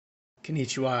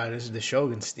Konnichiwa, this is the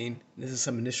Shogunstein. This is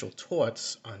some initial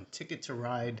thoughts on Ticket to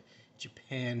Ride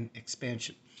Japan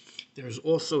expansion. There's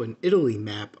also an Italy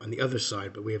map on the other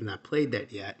side, but we have not played that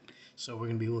yet. So we're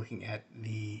going to be looking at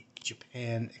the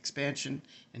Japan expansion,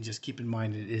 and just keep in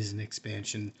mind it is an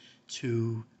expansion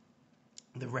to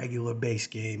the regular base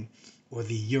game or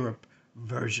the Europe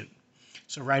version.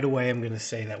 So right away, I'm going to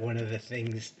say that one of the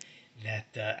things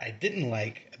that I didn't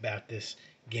like about this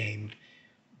game,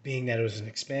 being that it was an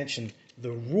expansion,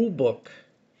 the rule book,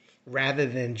 rather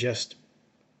than just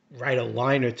write a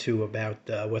line or two about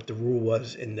what the rule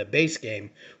was in the base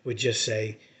game, would just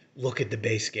say, look at the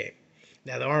base game.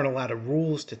 Now, there aren't a lot of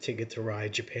rules to Ticket to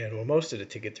Ride Japan, or most of the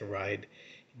Ticket to Ride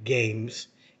games,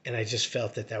 and I just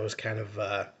felt that that was kind of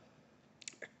a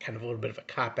little bit of a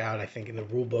cop out, I think, in the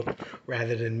rule book,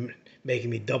 rather than making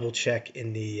me double check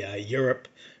in the Europe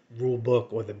rule book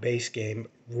or the base game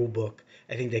rule book.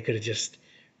 I think they could have just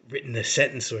written a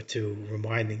sentence or two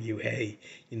reminding you, hey,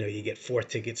 you get 4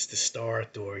 tickets to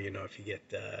start, or if you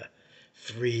get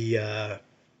three,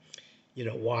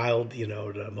 wild, the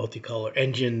multicolor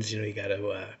engines, you got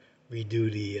to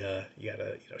redo you got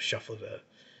to shuffle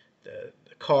the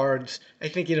cards. I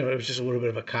think it was just a little bit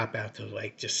of a cop out to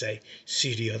like just say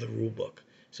see the other rule book.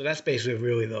 So that's basically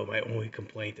really though my only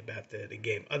complaint about the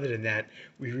game. Other than that,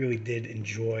 we really did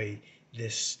enjoy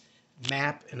this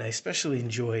map, and I especially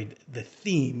enjoyed the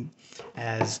theme,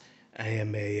 as I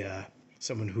am a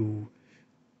someone who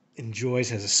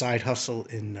has a side hustle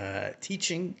in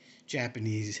teaching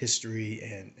Japanese history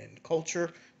and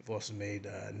culture. I've also made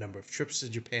a number of trips to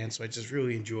Japan, so I just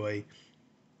really enjoy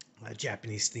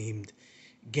Japanese themed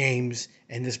games.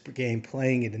 And this game,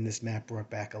 playing it in this map, brought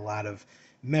back a lot of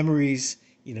memories.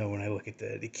 When I look at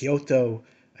the Kyoto,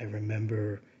 I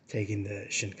remember taking the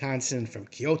Shinkansen from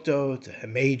Kyoto to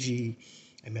Himeji.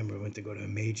 I remember I went to go to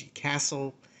Himeji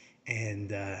Castle,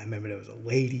 and I remember there was a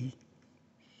lady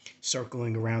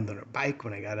circling around on her bike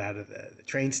when I got out of the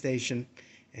train station.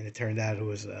 And it turned out it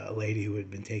was a lady who had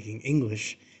been taking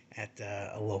English at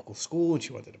a local school, and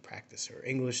she wanted to practice her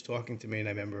English talking to me. And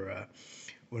I remember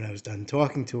when I was done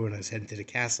talking to her and I was heading to the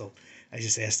castle, I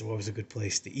just asked her what was a good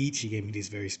place to eat. She gave me these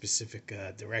very specific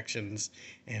directions.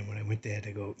 And when I went there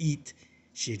to go eat,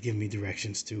 she had given me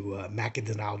directions to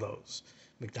McDonald's.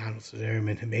 So there I'm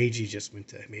in Himeji, just went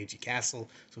to Himeji Castle.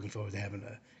 So looking forward to having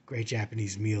a great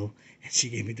Japanese meal. And she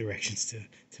gave me directions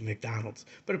to McDonald's.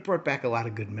 But it brought back a lot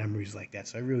of good memories like that.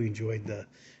 So I really enjoyed the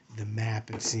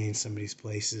map and seeing some of these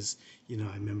places. I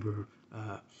remember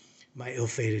my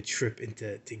ill-fated trip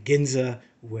into Ginza,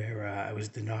 where I was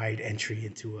denied entry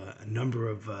into a number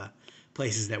of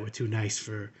places that were too nice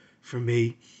for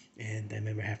me. And I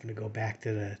remember having to go back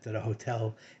to the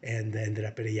hotel, and ended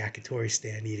up at a yakitori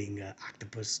stand eating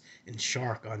octopus and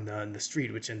shark on the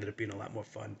street, which ended up being a lot more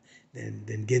fun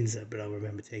than Ginza. But I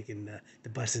remember taking the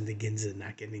bus into Ginza and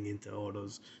not getting into all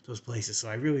those places. So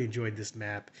I really enjoyed this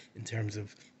map in terms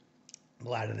of a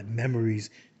lot of the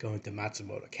memories, going to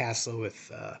Matsumoto Castle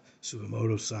with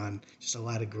Sugimoto-san. Just a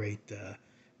lot of great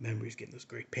memories, getting those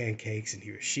great pancakes in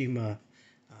Hiroshima.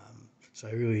 So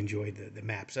I really enjoyed the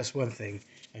maps. That's one thing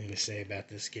I'm going to say about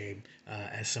this game.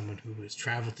 As someone who has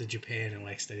traveled to Japan and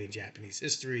likes studying Japanese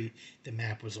history, the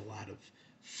map was a lot of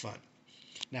fun.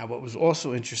 Now, what was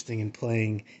also interesting in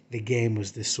playing the game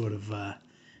was this sort of,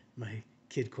 my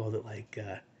kid called it like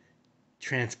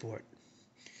transport.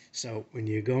 So when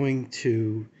you're going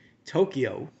to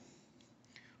Tokyo,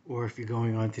 or if you're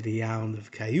going onto the island of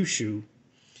Kyushu,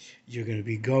 you're going to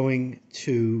be going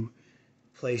to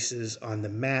places on the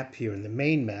map here, in the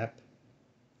main map.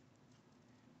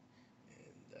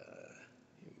 And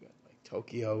here we got like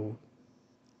Tokyo.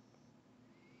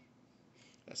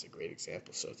 That's a great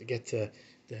example. So to get to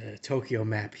the Tokyo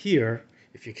map here,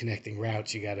 if you're connecting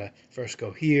routes, you got to first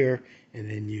go here, and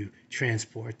then you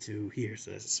transport to here.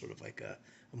 So that's sort of like a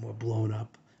more blown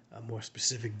up, a more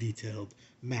specific, detailed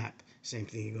map. Same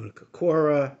thing, you go to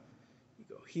Kokura, you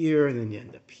go here, and then you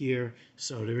end up here.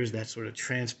 So there is that sort of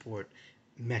transport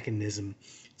mechanism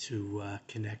to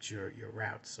connect your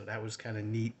routes. So that was kind of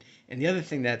neat. And the other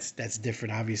thing that's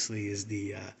different, obviously, is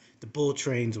the bullet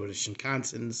trains or the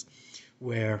Shinkansens,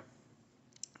 where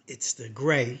it's the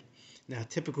gray. Now,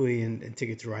 typically in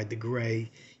Ticket to Ride, the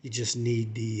gray, you just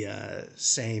need the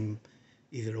same,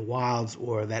 either the wilds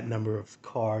or that number of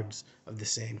cards of the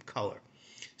same color.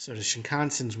 So the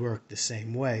Shinkansens work the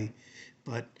same way,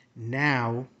 but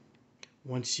now,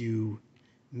 once you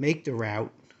make the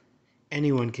route,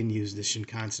 anyone can use the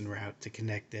Shinkansen route to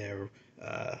connect their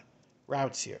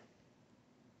routes here.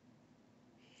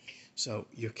 So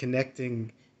you're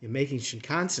making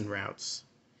Shinkansen routes,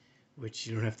 which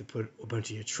you don't have to put a bunch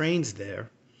of your trains there,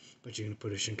 but you're going to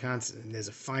put a Shinkansen. And there's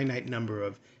a finite number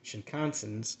of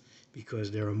Shinkansens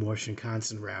because there are more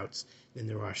Shinkansen routes than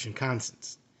there are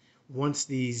Shinkansens. Once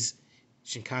these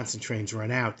Shinkansen trains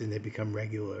run out, then they become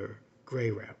regular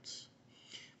gray routes.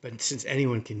 But since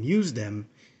anyone can use them,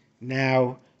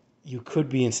 now you could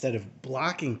be, instead of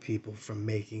blocking people from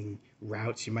making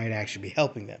routes, you might actually be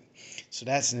helping them. So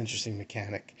that's an interesting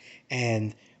mechanic.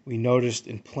 And we noticed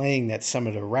in playing that some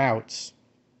of the routes,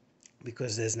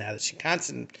 because there's now the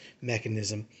Shinkansen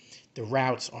mechanism, the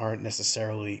routes aren't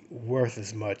necessarily worth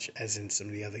as much as in some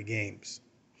of the other games.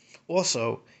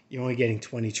 Also, you're only getting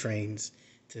 20 trains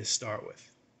to start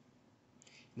with.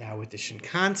 Now with the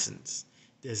Shinkansens,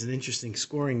 there's an interesting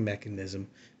scoring mechanism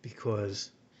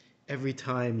because every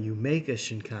time you make a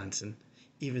Shinkansen,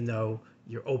 even though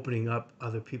you're opening up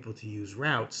other people to use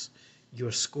routes,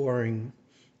 you're scoring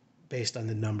based on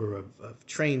the number of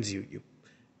trains you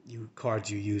cards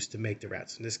you use to make the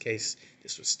routes. In this case,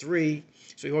 this was 3,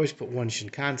 so you always put one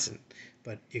Shinkansen,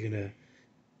 but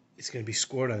it's gonna be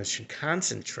scored on the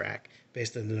Shinkansen track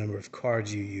based on the number of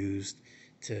cards you used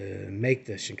to make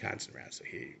the Shinkansen route. So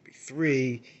here would be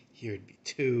 3, here would be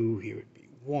 2, here would be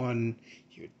 1,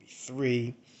 here would be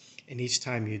 3, and each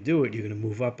time you do it, you're gonna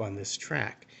move up on this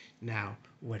track. Now,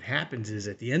 what happens is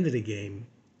at the end of the game,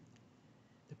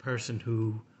 the person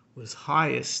who was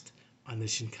highest on the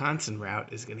Shinkansen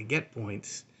route is going to get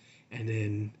points, and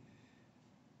then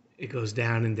it goes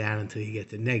down and down until you get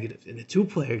the negative. In the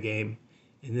two-player game,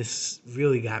 and this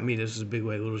really got me, this was a big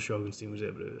way Little Shogun's team was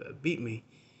able to beat me,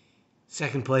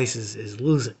 second place is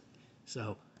losing.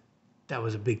 So that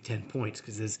was a big 10 points,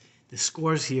 because there's the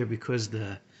scores here, because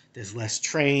there's less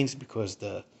trains, because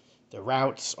the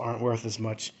routes aren't worth as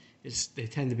much. They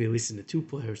tend to be, at least in the two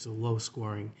players, a low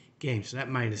scoring game. So that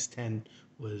minus 10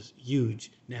 was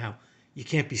huge. Now, you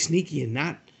can't be sneaky and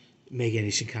not make any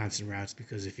Shinkansen routes,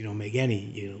 because if you don't make any,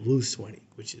 you're going to lose 20,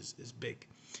 which is big.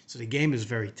 So the game is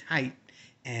very tight,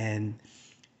 and,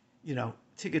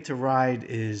 Ticket to Ride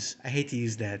is, I hate to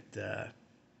use that,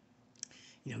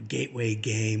 gateway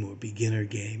game or beginner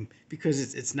game,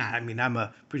 because it's not. I mean, I'm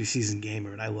a pretty seasoned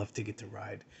gamer, and I love Ticket to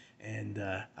Ride, and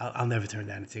I'll never turn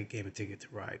down a game of Ticket to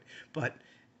Ride. But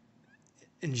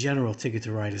in general, Ticket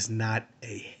to Ride is not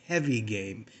a heavy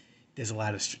game. There's a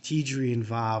lot of strategy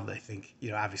involved. I think,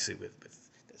 obviously with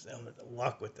there's an element of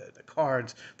luck with the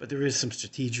cards, but there is some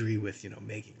strategy with,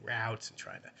 making routes and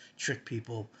trying to trick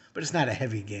people. But it's not a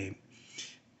heavy game.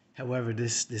 However,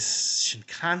 this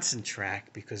Shinkansen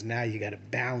track, because now you got to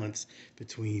balance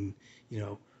between,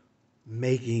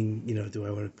 making, do I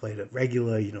want to play the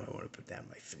regular? I want to put down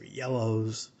my 3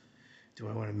 yellows. Do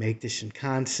I want to make the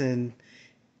Shinkansen?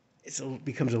 It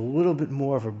becomes a little bit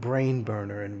more of a brain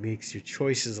burner and makes your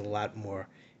choices a lot more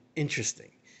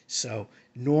interesting. So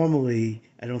normally,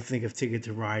 I don't think of Ticket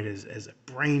to Ride as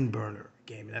a brain burner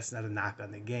game. And that's not a knock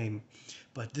on the game.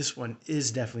 But this one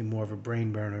is definitely more of a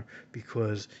brain burner,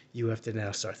 because you have to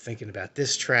now start thinking about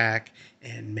this track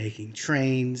and making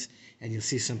trains. And you'll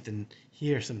see something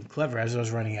here, something clever. As I was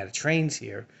running out of trains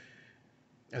here,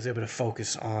 I was able to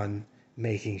focus on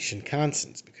making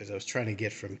Shinkansens, because I was trying to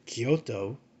get from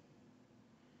Kyoto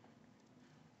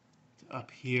up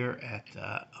here at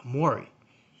Amori,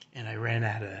 and I ran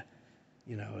out of,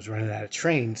 I was running out of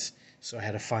trains, so I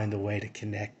had to find a way to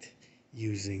connect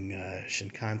using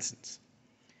Shinkansens.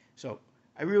 So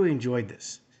I really enjoyed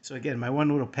this. So again, my one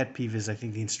little pet peeve is, I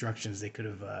think the instructions, they could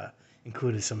have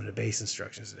included some of the base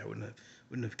instructions, that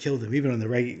wouldn't have killed them. Even on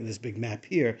this big map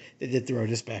here, they did throw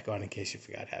this back on in case you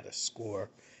forgot how to score,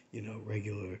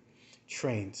 regular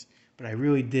trains. But I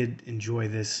really did enjoy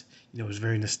this. It was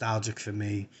very nostalgic for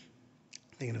me,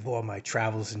 thinking of all my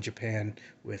travels in Japan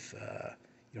with,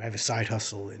 I have a side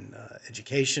hustle in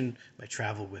education. I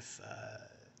travel with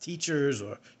teachers,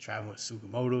 or travel with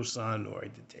Sugimoto-san, or I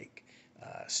did take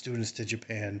students to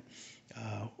Japan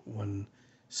one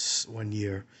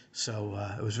year. So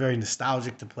it was very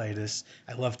nostalgic to play this.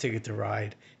 I love Ticket to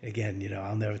Ride. Again,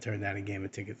 I'll never turn down a game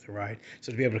of Ticket to Ride.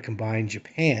 So to be able to combine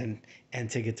Japan and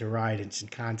Ticket to Ride and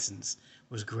Shinkansens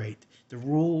was great. The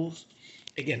rules,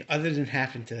 again, other than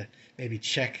having to maybe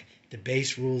check the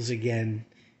base rules again,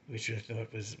 which I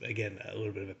thought was, again, a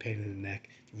little bit of a pain in the neck.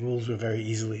 The rules were very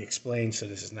easily explained, so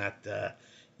this is not,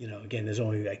 again, there's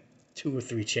only like 2 or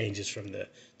 3 changes from the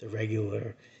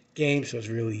regular game, so it's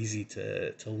really easy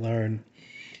to learn.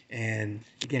 And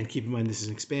again, keep in mind this is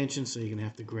an expansion, so you're going to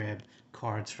have to grab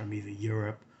cards from either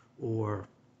Europe or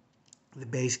the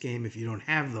base game. If you don't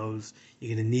have those,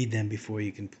 you're going to need them before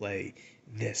you can play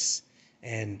this.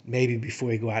 And maybe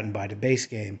before you go out and buy the base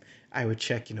game, I would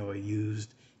check, a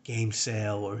used game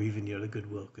sale, or even, the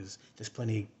Goodwill, because there's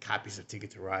plenty of copies of Ticket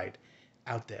to Ride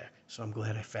out there. So I'm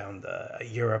glad I found a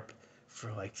Europe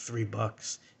for like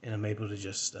 $3, and I'm able to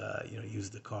just use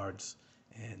the cards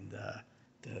and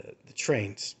the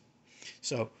trains.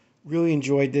 So really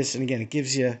enjoyed this, and again, it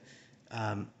gives you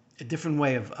a different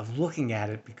way of looking at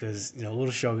it because Little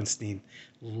Shogunstein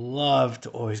loved to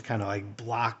always kind of like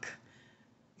block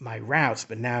my routes,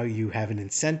 but now you have an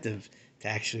incentive to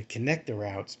actually connect the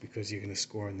routes because you're going to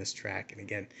score on this track. And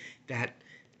again, that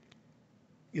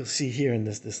you'll see here in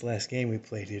this last game we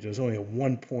played here, there was only a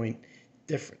 1 point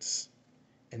difference,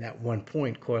 and that 1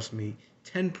 point cost me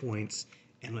 10 points.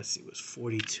 And let's see, it was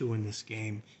 42 in this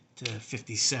game to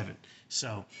 57.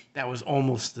 So that was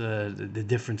almost the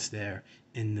difference there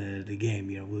in the game,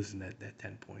 losing that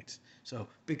 10 points. So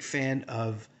big fan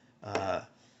of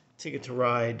Ticket to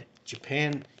Ride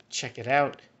Japan. Check it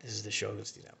out. This is the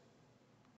Shogunstein out.